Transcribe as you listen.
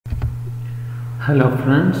Hello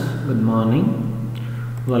friends, good morning.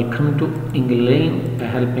 Welcome to Eng-lane, a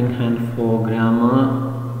helping hand for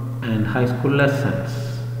grammar and high school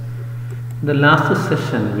lessons. In the last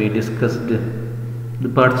session we discussed the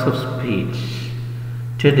parts of speech.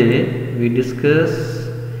 Today we discuss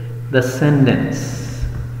the sentence,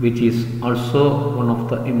 which is also one of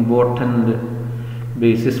the important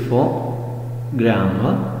basis for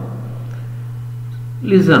grammar.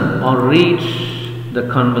 Listen or read the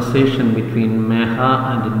conversation between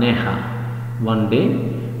Meha and Neha. One day,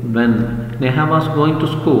 when Neha was going to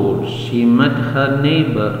school, she met her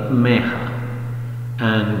neighbor Meha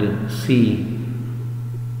and see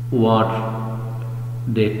what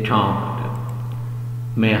they talked.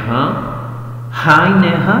 Meha, hi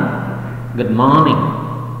Neha, good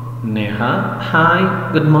morning. Neha,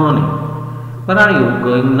 hi, good morning. Where are you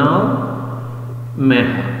going now?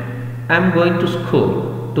 Meha, I am going to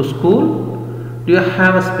school. To school? Do you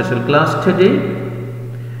have a special class today?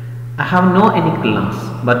 I have no any class,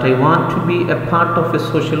 but I want to be a part of a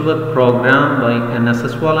social work program by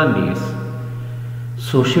NSS volunteers.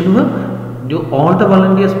 Social work? Do all the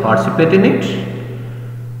volunteers participate in it?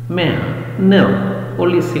 Meha, no,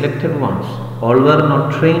 only selected ones. All were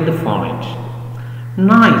not trained for it.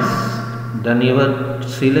 Nice, then you were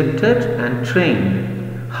selected and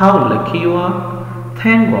trained. How lucky you are.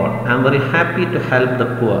 Thank God, I am very happy to help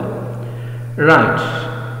the poor. Right.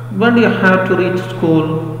 When do you have to reach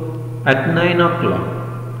school? At 9 o'clock.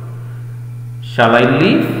 Shall I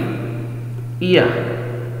leave? Yeah.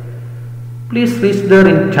 Please reach there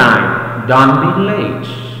in time. Don't be late.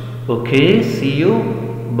 Okay, see you.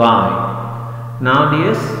 Bye. Now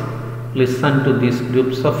dears, listen to these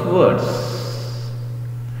groups of words.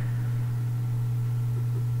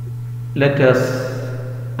 Let us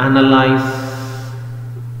analyze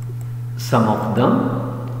some of them.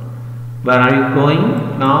 Where are you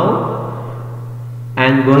going now? I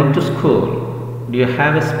am going to school. Do you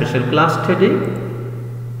have a special class today?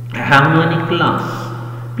 I have no any class.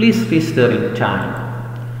 Please reach there in time.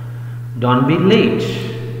 Don't be late.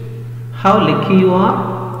 How lucky you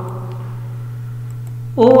are.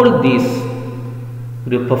 All these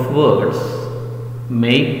group of words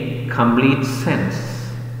make complete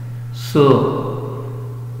sense. So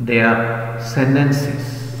they are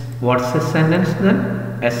sentences. What's a sentence then?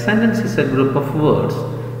 A sentence is a group of words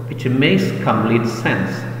which makes complete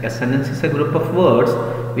sense. A sentence is a group of words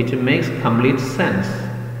which makes complete sense.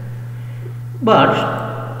 But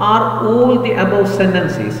are all the above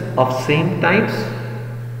sentences of same types?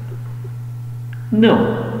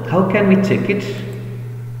 No. How can we check it?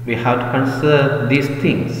 We have to consider these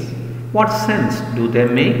things. What sense do they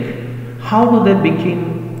make? How do they begin?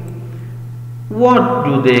 What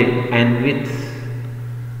do they end with?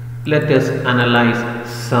 Let us analyze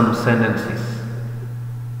some sentences.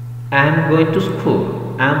 I am going to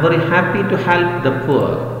school. I am very happy to help the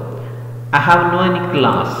poor. I have no any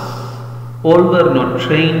class. All were not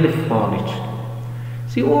trained for it.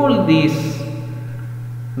 See, all these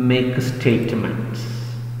make statements,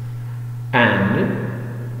 and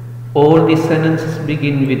all these sentences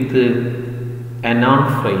begin with a noun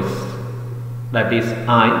phrase, that is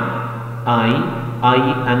I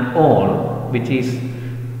and all, which is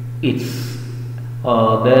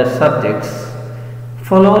their subjects,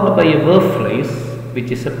 followed by a verb phrase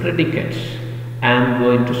which is a predicate. I am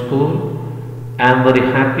going to school. I am very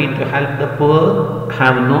happy to help the poor.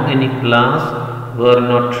 Have no any class. Were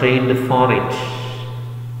not trained for it.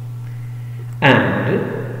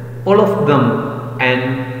 And all of them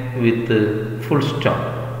end with full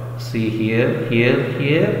stop. See here,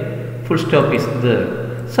 here. Full stop is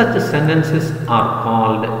there. Such sentences are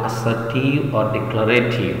called assertive or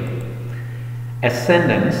declarative. A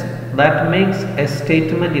sentence that makes a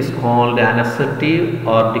statement is called an assertive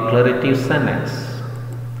or declarative sentence.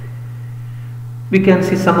 We can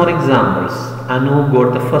see some more examples. Anu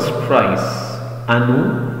got the first prize.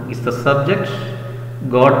 Anu is the subject.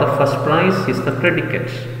 Got the first prize is the predicate.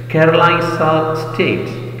 Kerala is our state.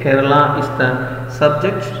 Kerala is the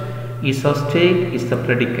subject. Is our state is the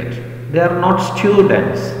predicate. They are not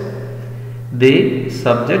students. They,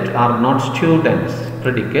 subject, are not students.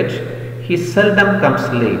 Predicate. He seldom comes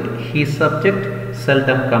late. He, subject,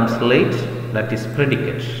 seldom comes late. That is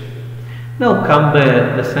predicate. Now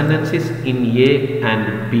compare the sentences in A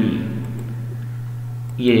and B.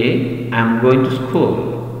 A, I am going to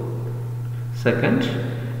school. Second,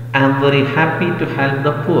 I am very happy to help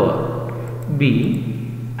the poor. B,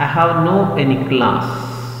 I have no any class.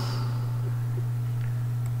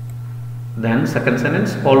 Then second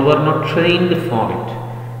sentence, all were not trained for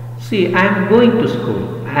it. See, I am going to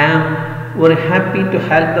school. I am very happy to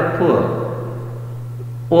help the poor.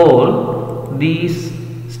 All these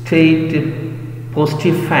state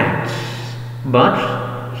positive facts, but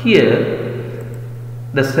here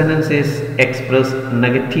the sentences express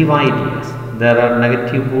negative ideas. There are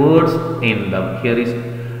negative words in them. Here is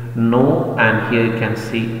no, and here you can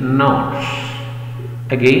see not.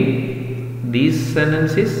 Again, these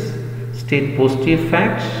sentences state positive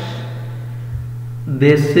facts.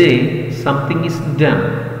 They say something is done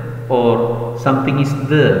or something is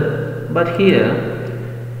there, but here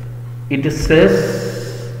it says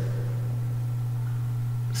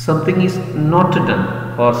something is not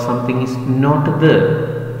done or something is not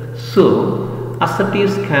there. So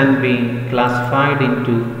assertives can be classified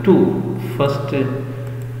into two. First,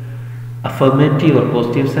 affirmative or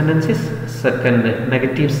positive sentences. Second,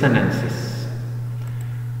 negative sentences.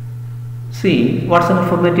 See, what's an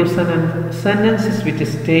affirmative sentence? Sentences which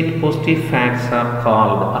state positive facts are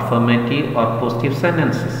called affirmative or positive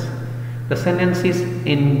sentences. The sentences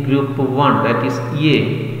in group 1, that is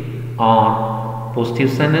A, are positive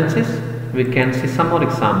sentences. We can see some more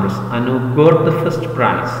examples. Anu got the first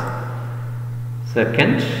prize.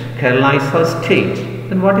 Second, Kerala is her state.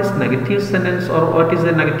 Then what is negative sentence, or what is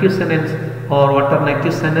a negative sentence, or what are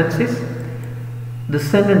negative sentences? The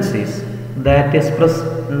sentences that express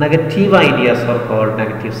negative ideas are called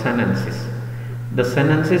negative sentences. The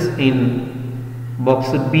sentences in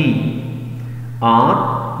box B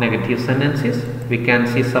are negative sentences. We can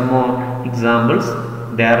see some more examples.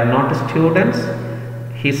 They are not students.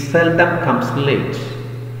 He seldom comes late.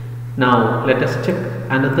 Now let us check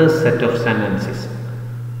another set of sentences.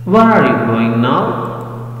 Where are you going now?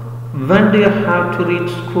 When do you have to reach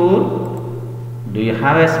school? Do you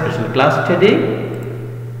have a special class today?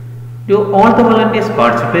 Do all the volunteers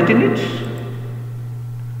participate in it?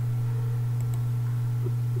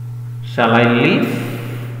 Shall I leave?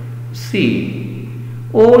 See,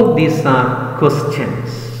 all these are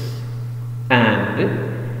questions,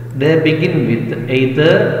 and they begin with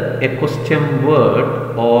either a question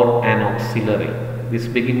word or an auxiliary. This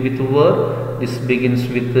begins with verb, this begins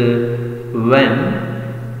with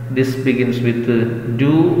when, this begins with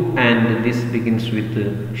do, and this begins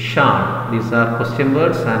with shall. These are question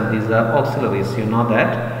words and these are auxiliaries, you know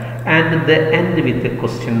that, and they end with a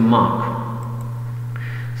question mark.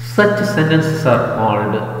 Such sentences are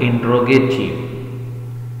called interrogative.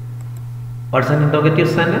 What's an interrogative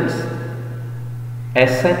sentence? A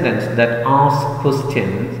sentence that asks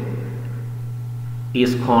questions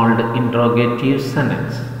is called interrogative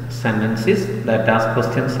sentence. Sentences that ask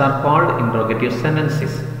questions are called interrogative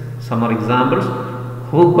sentences. Some more examples.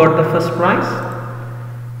 Who got the first prize?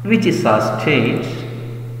 Which is our stage?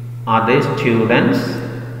 Are they students?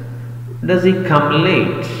 Does he come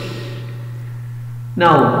late?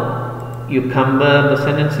 Now you compare the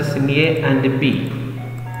sentences in A and B.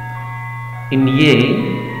 In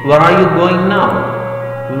A, where are you going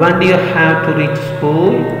now? When do you have to reach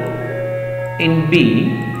school? In B,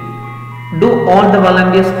 do all the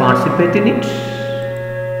volunteers participate in it?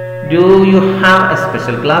 Do you have a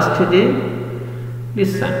special class today?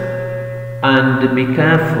 Listen and be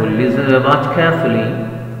careful, listen, watch carefully,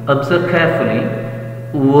 observe carefully.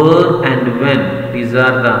 Where and when, these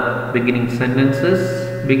are the beginning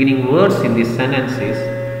sentences, beginning words in these sentences.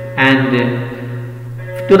 And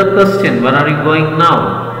to the question, where are you going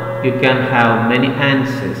now? You can have many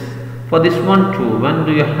answers. For this one too, when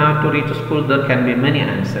do you have to reach school? There can be many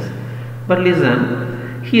answers. But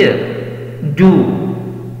listen, here, do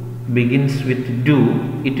begins with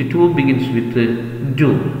do, it too begins with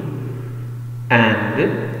do.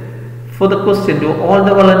 And for the question, do all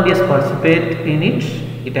the volunteers participate in it?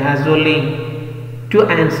 It has only two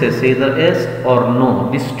answers, either yes or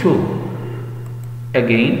no, these two.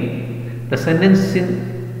 Again, the sentence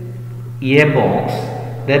in A box,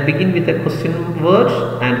 they begin with a question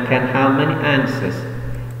word and can have many answers.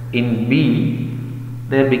 In B,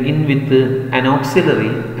 they begin with an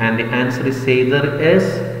auxiliary and the answer is either yes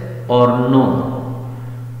or no.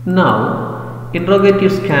 Now,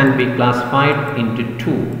 interrogatives can be classified into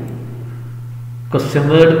two. Question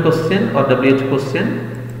word question or WH question,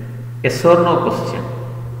 yes or no question.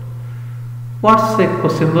 What's a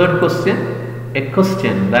question word question? A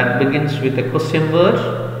question that begins with a question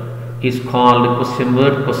word is called a question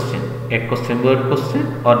word question. A question word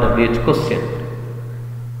question or WH question.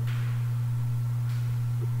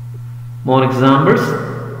 More examples.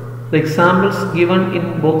 The examples given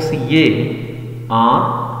in box A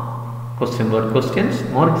are question word questions.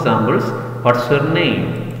 More examples. What's your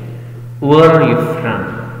name? Where are you from?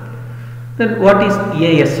 Then what is a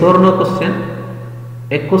yes or no question?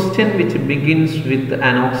 A question which begins with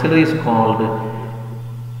an auxiliary is called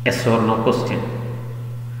yes or no question.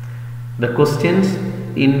 The questions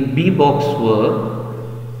in B box were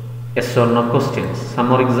yes or no questions. Some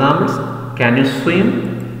more examples. Can you swim?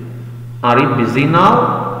 Are you busy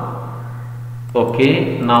now?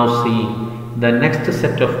 Okay, now see the next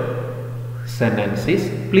set of sentences.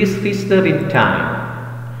 Please reach there in time.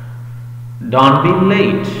 Don't be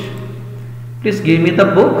late. Please give me the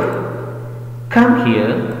book. Come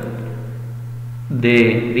here.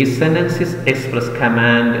 These sentences express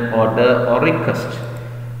command, order or request,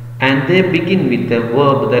 and they begin with a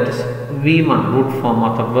verb, that is V1, root form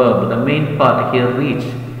of the verb. The main part here reach,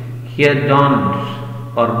 here don't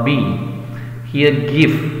or be, here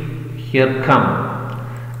give, here come,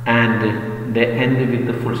 and they end with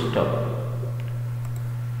the full stop.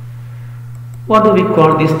 What do we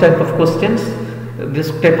call this type of questions?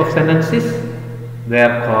 This type of sentences? They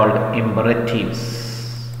are called imperatives.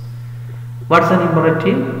 What's an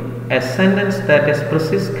imperative? A sentence that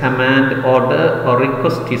expresses command, order or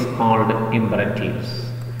request is called imperatives.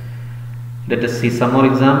 Let us see some more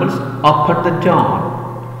examples. Open the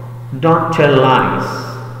door. Don't tell lies.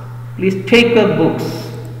 Please take your books.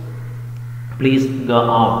 Please go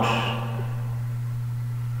out.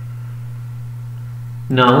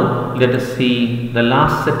 Now let us see the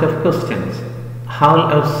last set of questions.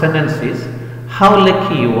 Sentences. How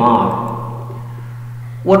lucky you are.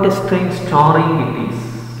 What a strange story it is.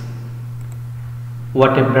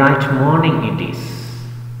 What a bright morning it is.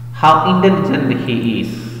 How intelligent he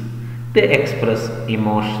is. They express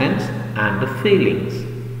emotions and feelings.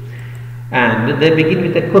 And they begin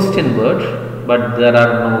with a question word, but there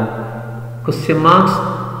are no question marks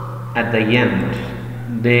at the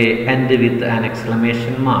end. They end with an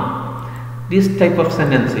exclamation mark. These type of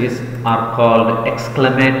sentences are called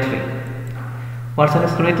exclamatory. What's an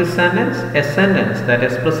exclamatory sentence? A sentence that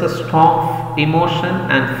expresses strong emotion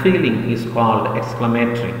and feeling is called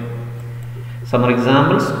exclamatory. Some more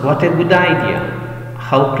examples. What a good idea.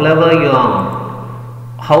 How clever you are.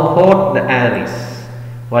 How hot the air is.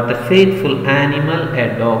 What a faithful animal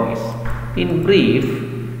a dog is. In brief,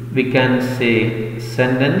 we can say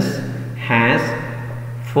sentence has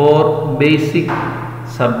 4 basic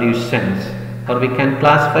subdivisions, or we can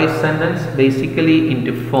classify sentence basically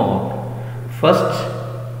into 4. First,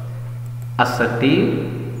 assertive.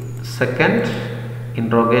 Second,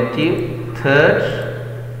 interrogative. Third,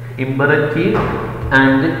 imperative.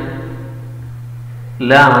 And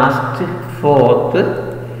last, fourth,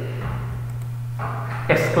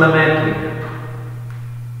 exclamatory.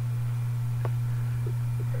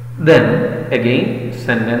 Then again,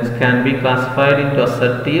 sentence can be classified into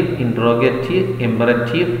assertive, interrogative,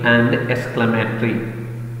 imperative and exclamatory.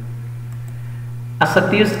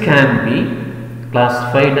 Assertives can be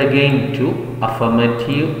classified again to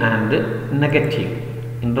affirmative and negative.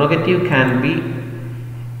 Interrogative can be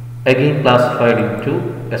again classified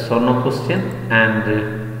into yes or no question and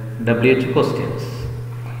WH questions.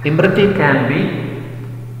 Imperative can be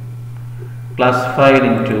classified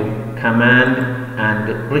into command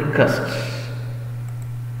and request.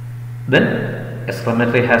 Then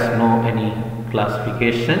exclamatory has no any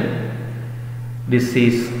classification. This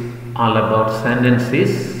is all about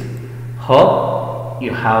sentences. Hope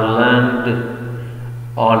you have learned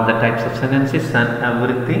all the types of sentences and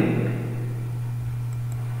everything.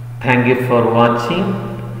 Thank you for watching.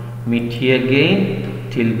 Meet you again.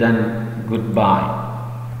 Till then, goodbye.